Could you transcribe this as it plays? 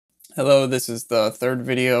Hello, this is the third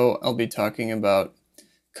video. I'll be talking about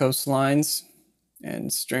coastlines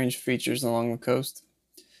and strange features along the coast.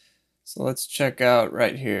 So let's check out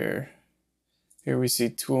right here. Here we see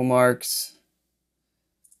tool marks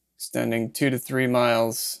extending 2 to 3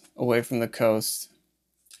 miles away from the coast.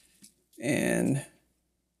 And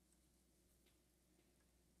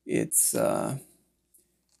it's,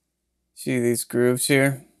 see these grooves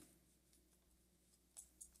here?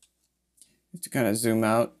 You have to kind of zoom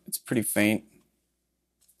out. It's pretty faint.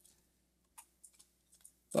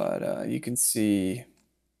 But you can see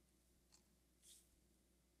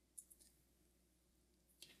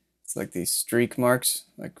it's like these streak marks,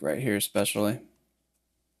 like right here especially.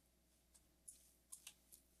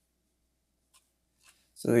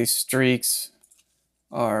 So these streaks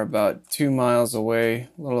are about 2 miles away,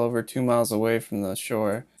 a little over 2 miles away from the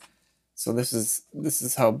shore. So this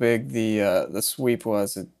is how big the sweep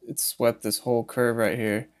was. It swept this whole curve right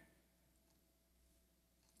here.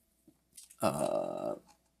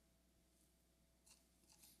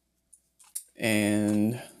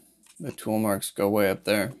 And the tool marks go way up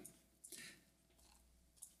there.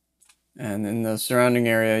 And in the surrounding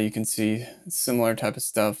area, you can see similar type of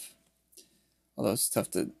stuff. Although it's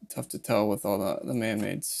tough to tell with all the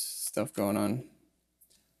man-made stuff going on.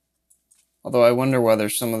 Although I wonder whether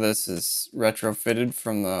some of this is retrofitted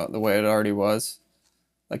from the way it already was.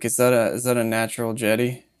 Like, is that a natural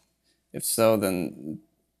jetty? If so, then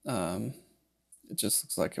it just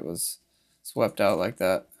looks like it was swept out like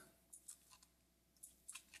that.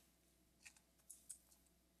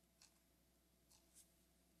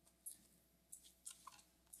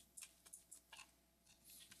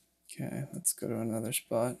 Okay, let's go to another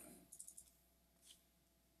spot. I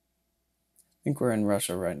think we're in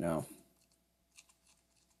Russia right now.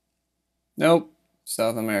 Nope,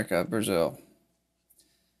 South America, Brazil.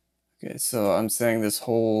 Okay, so I'm saying this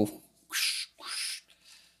whole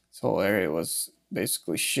area was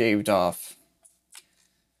basically shaved off.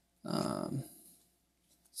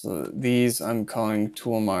 So these I'm calling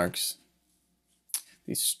tool marks.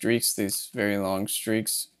 These streaks, these very long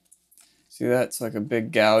streaks. See that? It's like a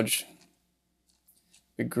big gouge,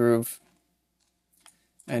 big groove.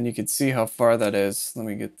 And you can see how far that is. Let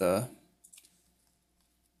me get the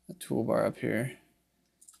toolbar up here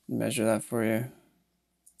and measure that for you.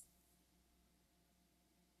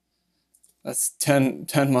 That's 10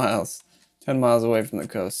 miles. 10 miles away from the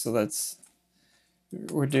coast. So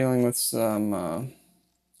we're dealing with some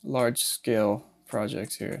large scale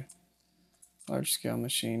projects here. Large scale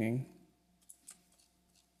machining.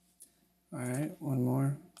 All right, one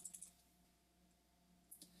more.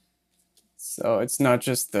 So it's not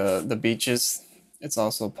just the beaches. It's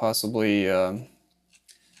also possibly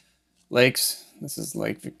lakes. This is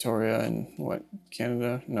Lake Victoria in what,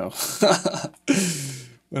 Canada? No.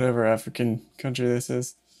 Whatever African country this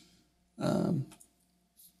is.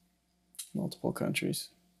 Multiple countries.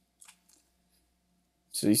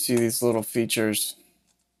 So you see these little features.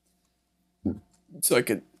 It's like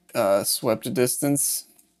it swept a distance,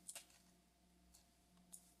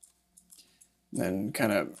 then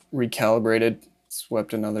kind of recalibrated,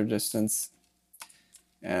 swept another distance.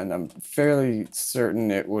 And I'm fairly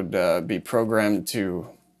certain it would be programmed to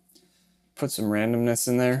put some randomness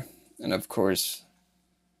in there. And of course,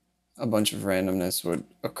 a bunch of randomness would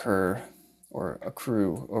occur or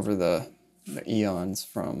accrue over the eons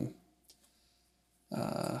from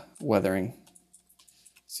weathering.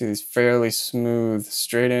 See these fairly smooth,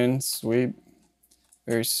 straight in sweep,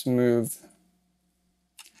 very smooth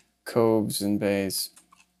coves and bays.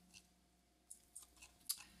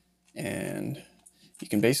 And you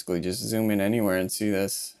can basically just zoom in anywhere and see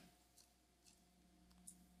this.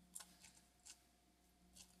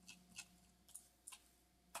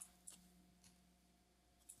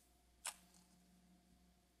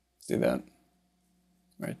 See that?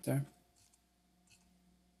 Right there.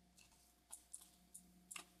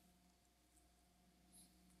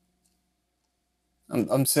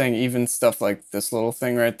 I'm saying even stuff like this little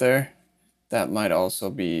thing right there, that might also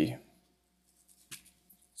be,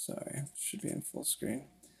 sorry, should be in full screen.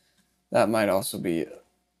 That might also be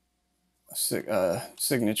a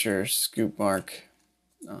signature scoop mark,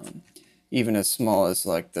 even as small as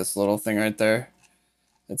like this little thing right there.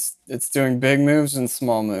 It's doing big moves and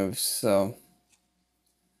small moves, so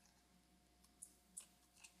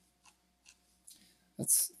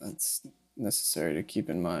that's necessary to keep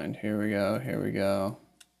in mind. Here we go, here we go.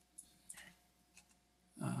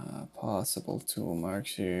 Possible tool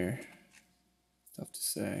marks here. Tough to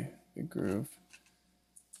say. Big groove.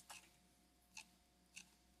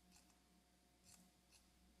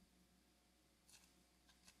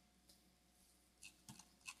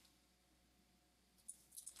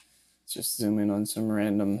 just zoom in on some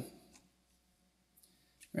random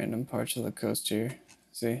parts of the coast here.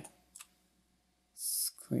 See?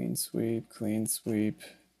 Clean sweep, clean sweep.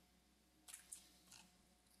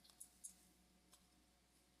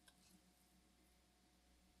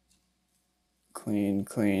 Clean,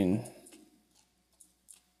 clean.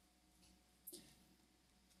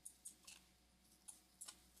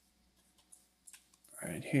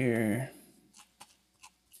 Right here.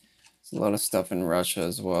 There's a lot of stuff in Russia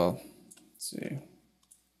as well. Let's see.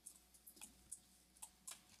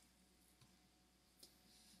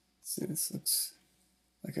 See, this looks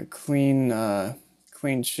like a clean,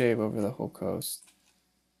 clean shave over the whole coast.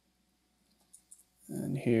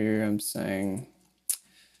 And here I'm saying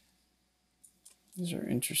these are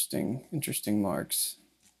interesting marks.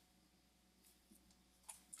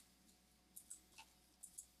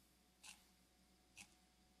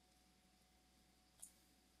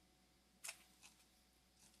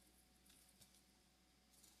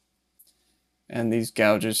 And these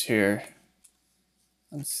gouges here,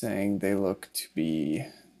 I'm saying they look to be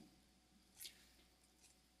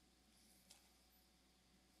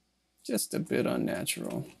just a bit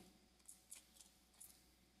unnatural.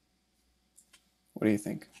 What do you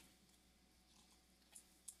think?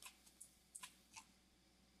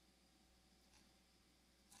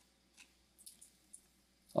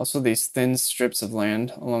 Also, these thin strips of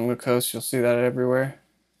land along the coast, you'll see that everywhere.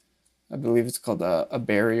 I believe it's called a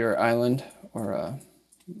barrier island, or I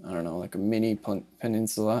don't know, like a mini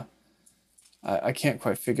peninsula. I can't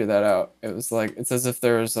quite figure that out. It was like, it's as if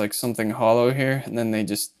there was like something hollow here, and then they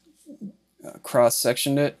just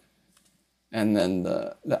cross-sectioned it, and then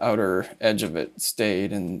the outer edge of it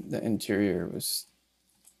stayed, and the interior was,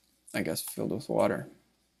 I guess, filled with water.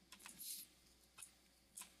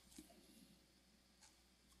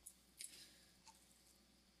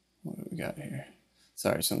 What do we got here?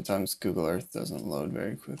 Sorry, sometimes Google Earth doesn't load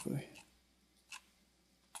very quickly.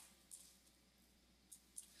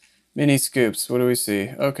 Mini scoops, what do we see?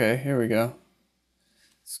 Okay, here we go.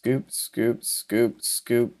 Scoop, scoop, scoop,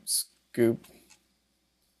 scoop, scoop.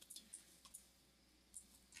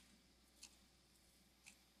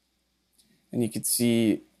 And you can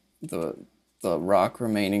see the rock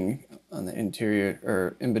remaining on the interior,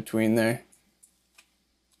 or in between there.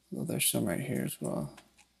 Well, there's some right here as well.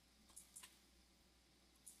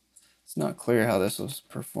 It's not clear how this was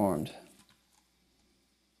performed.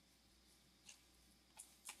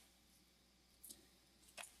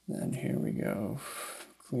 Then here we go,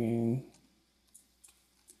 clean.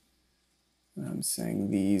 And I'm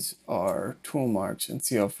saying these are tool marks, and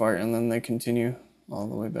see how far, and then they continue all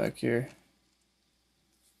the way back here.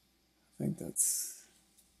 I think that's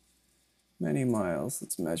many miles.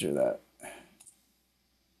 Let's measure that.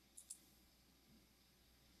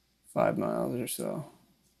 5 miles or so.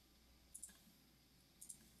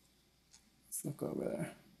 Let's look over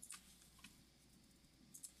there.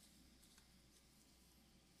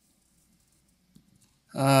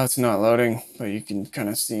 It's not loading, but you can kind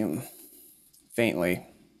of see them faintly.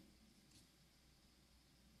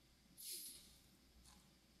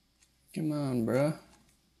 Come on, bruh.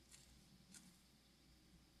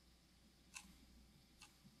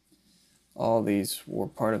 All these were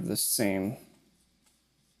part of the same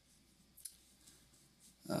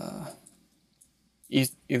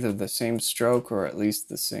either the same stroke or at least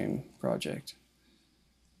the same project.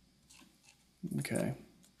 Okay.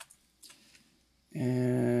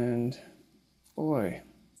 And boy,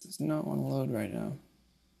 it does not want to load right now.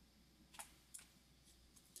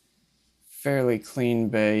 Fairly clean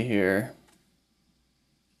bay here.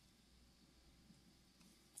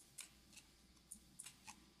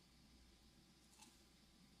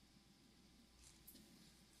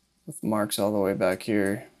 With marks all the way back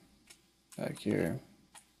here,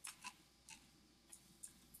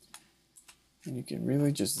 And you can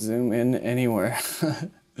really just zoom in anywhere.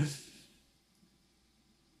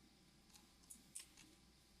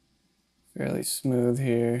 Fairly smooth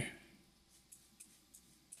here.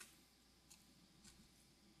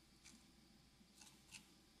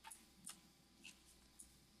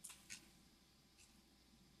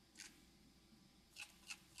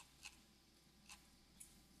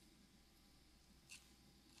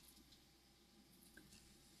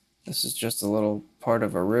 This is just a little part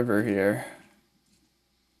of a river here.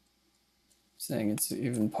 Saying it's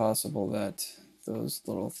even possible that those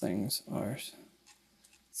little things are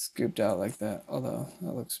scooped out like that, although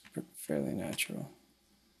that looks fairly natural.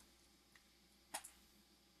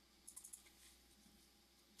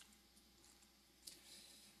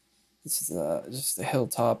 This is just the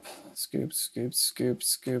hilltop. Scoop, scoop, scoop,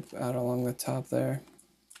 scoop out along the top there.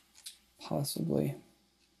 Possibly.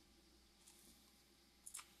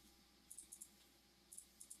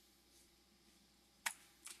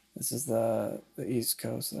 This is the East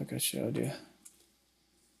Coast, like I showed you.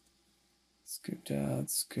 Scooped out,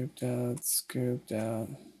 scooped out, scooped out.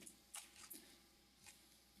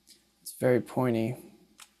 It's very pointy.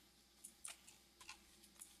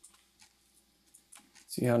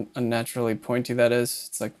 See how unnaturally pointy that is?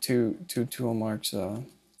 It's like two tool marks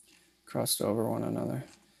crossed over one another.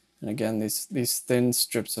 And again, these thin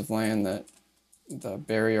strips of land, that the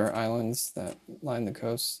barrier islands that line the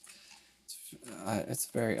coast, it's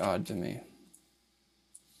very odd to me.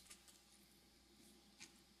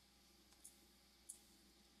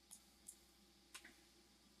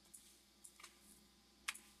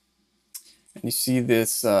 And you see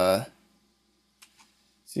this, so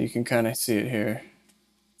you can kind of see it here.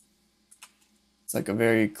 It's like a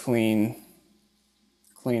very clean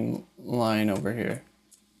line over here.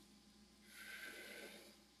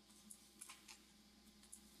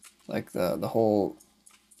 Like the whole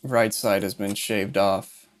right side has been shaved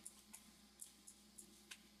off.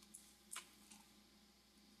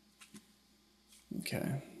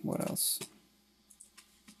 Okay, what else?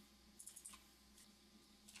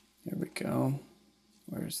 Here we go.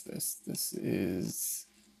 Where's this? This is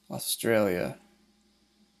Australia.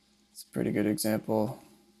 It's a pretty good example.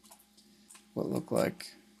 What look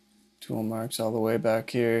like tool marks all the way back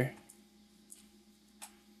here.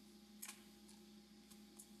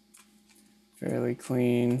 Fairly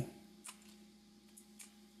clean.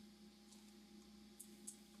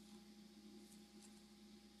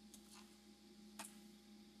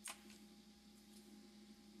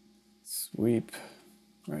 Sweep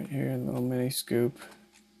right here, little mini scoop.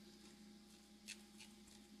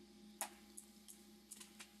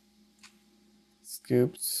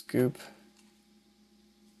 Scoop, scoop,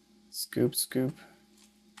 scoop, scoop.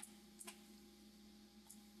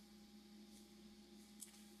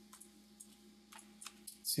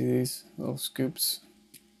 See these little scoops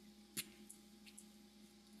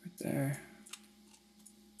right there.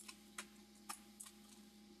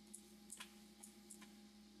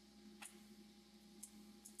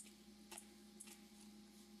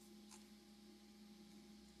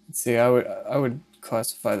 See, I would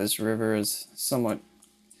classify this river as somewhat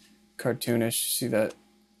cartoonish. See that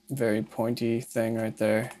very pointy thing right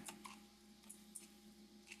there?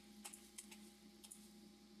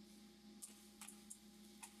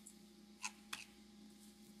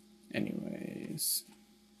 Anyways.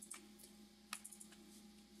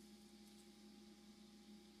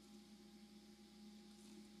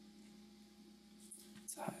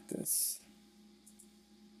 Let's hide this.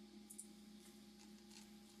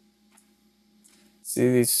 See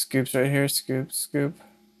these scoops right here? Scoop, scoop,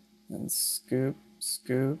 and scoop,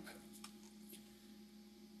 scoop.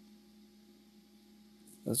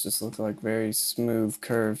 Those just look like very smooth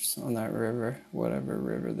curves on that river, whatever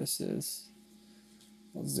river this is.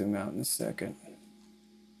 I'll zoom out in a second.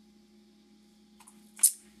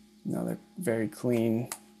 Another very clean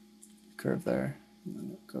curve there, and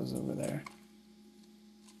then it goes over there.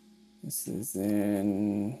 This is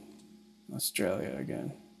in Australia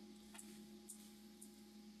again.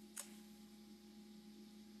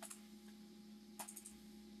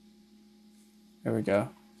 There we go.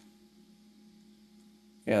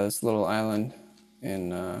 Yeah, this little island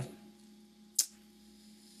in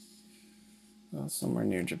somewhere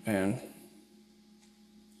near Japan.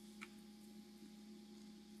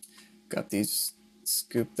 Got these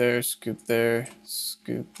scoop there, scoop there,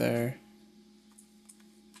 scoop there.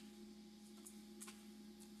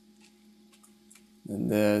 And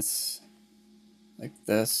this, like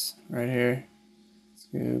this right here.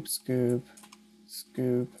 Scoop, scoop,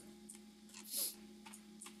 scoop.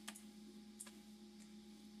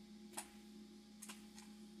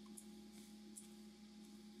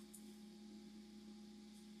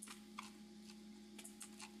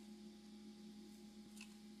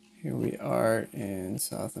 Here we are in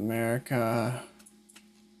South America.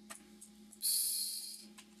 Oops.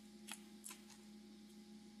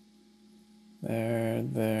 There,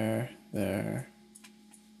 there, there.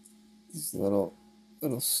 These little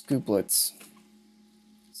scooplets.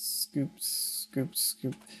 Scoop, scoop,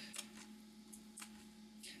 scoop.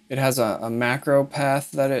 It has a macro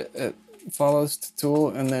path that it follows to tool,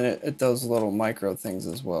 and then it does little micro things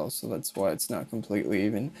as well. So that's why it's not completely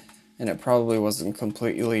even. And it probably wasn't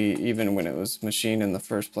completely even when it was machined in the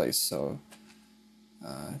first place, so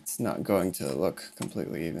it's not going to look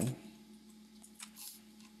completely even.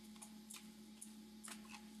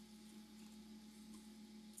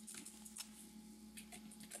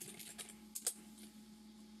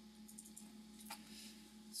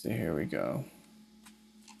 So here we go.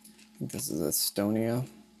 I think this is Estonia.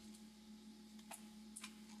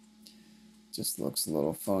 Just looks a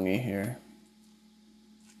little phony here.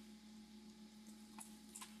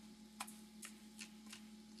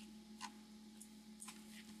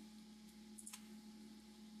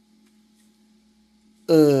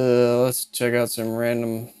 Let's check out some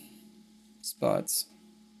random spots.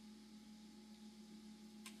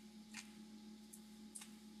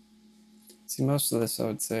 See, most of this I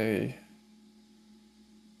would say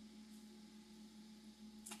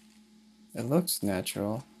it looks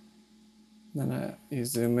natural. Then you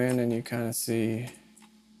zoom in and you kind of see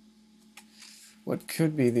what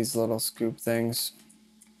could be these little scoop things.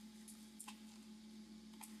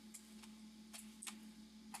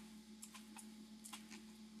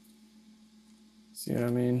 See what I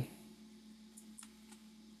mean?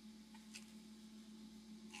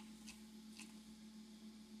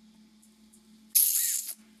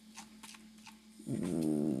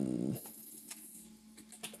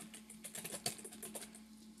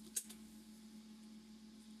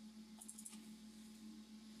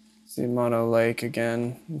 See Mono Lake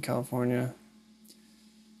again in California.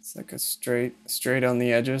 It's like a straight on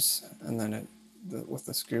the edges, and then with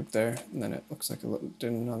the scoop there, and then it looks like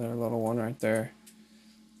did another little one right there,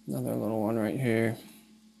 another little one right here.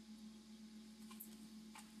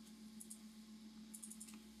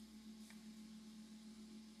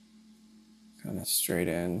 Kind of straight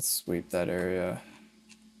in, sweep that area,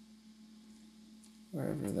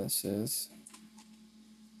 wherever this is.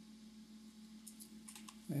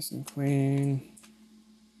 Nice and clean.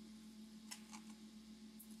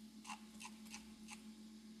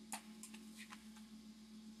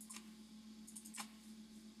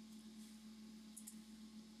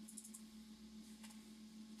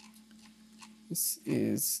 This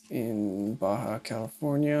is in Baja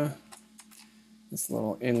California. This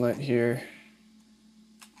little inlet here.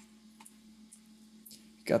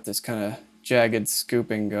 Got this kind of jagged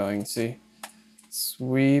scooping going, see?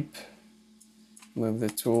 Sweep, move the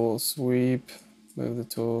tool, sweep, move the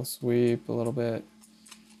tool, sweep a little bit.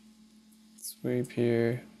 Sweep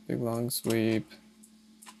here, big long sweep,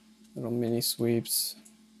 little mini sweeps.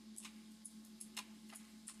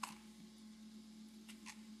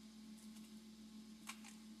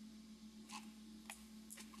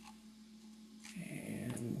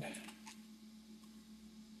 And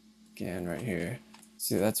again right here.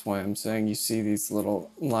 See, that's why I'm saying you see these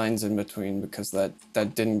little lines in between, because that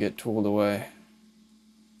didn't get tooled away.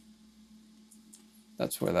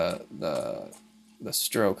 That's where the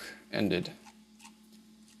stroke ended.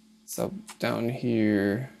 So down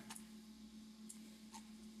here,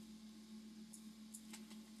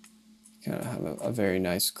 kind of have a very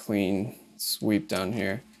nice clean sweep down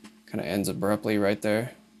here. Kind of ends abruptly right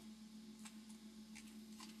there.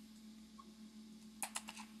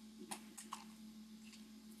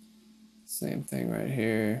 Same thing right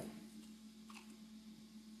here.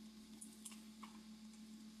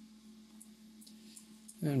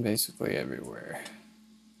 And basically everywhere.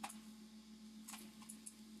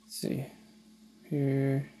 See,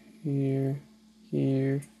 here, here,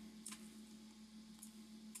 here.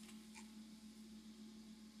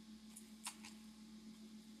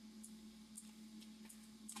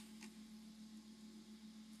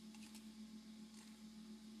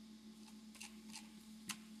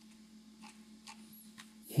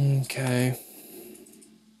 Okay.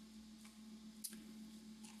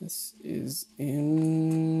 This is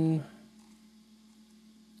in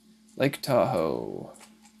Lake Tahoe.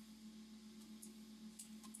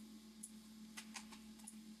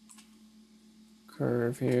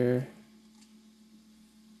 Curve here.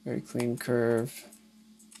 Very clean curve.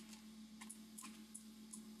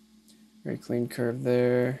 Very clean curve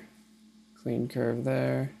there. Clean curve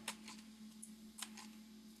there.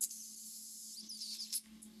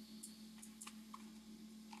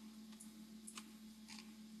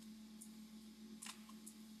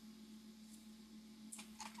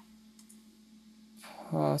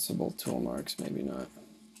 Possible tool marks, maybe not.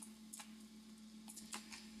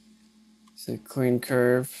 Say clean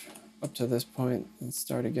curve up to this point and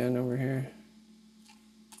start again over here.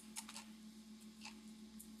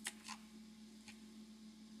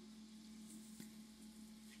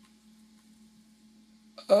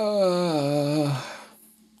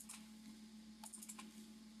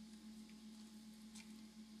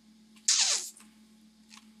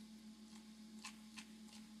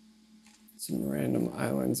 Some random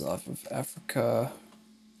islands off of Africa.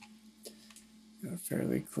 Got a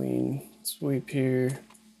fairly clean sweep here.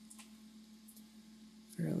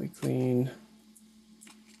 Fairly clean.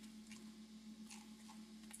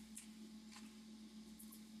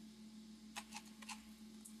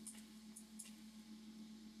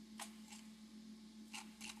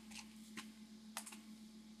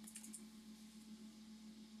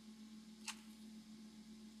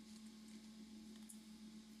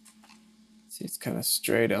 See, it's kind of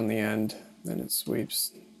straight on the end, then it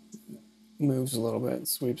sweeps, moves a little bit,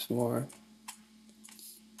 sweeps more.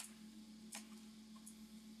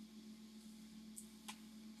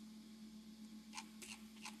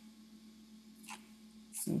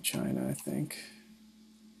 It's in China, I think.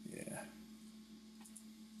 Yeah.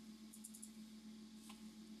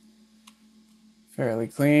 Fairly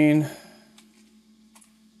clean.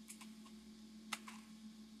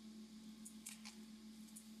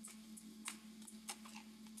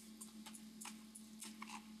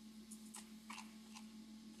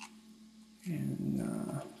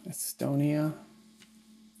 In Estonia.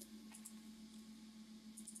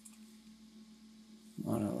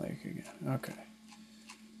 Mono Lake again. Okay.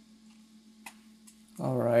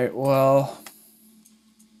 All right. Well,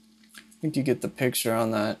 I think you get the picture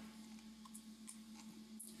on that.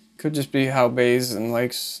 Could just be how bays and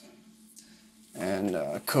lakes and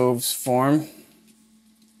coves form.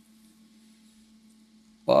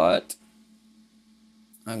 But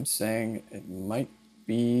I'm saying it might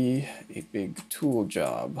be a big tool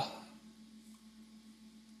job.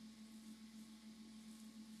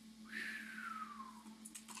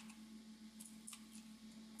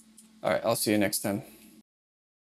 All right, I'll see you next time.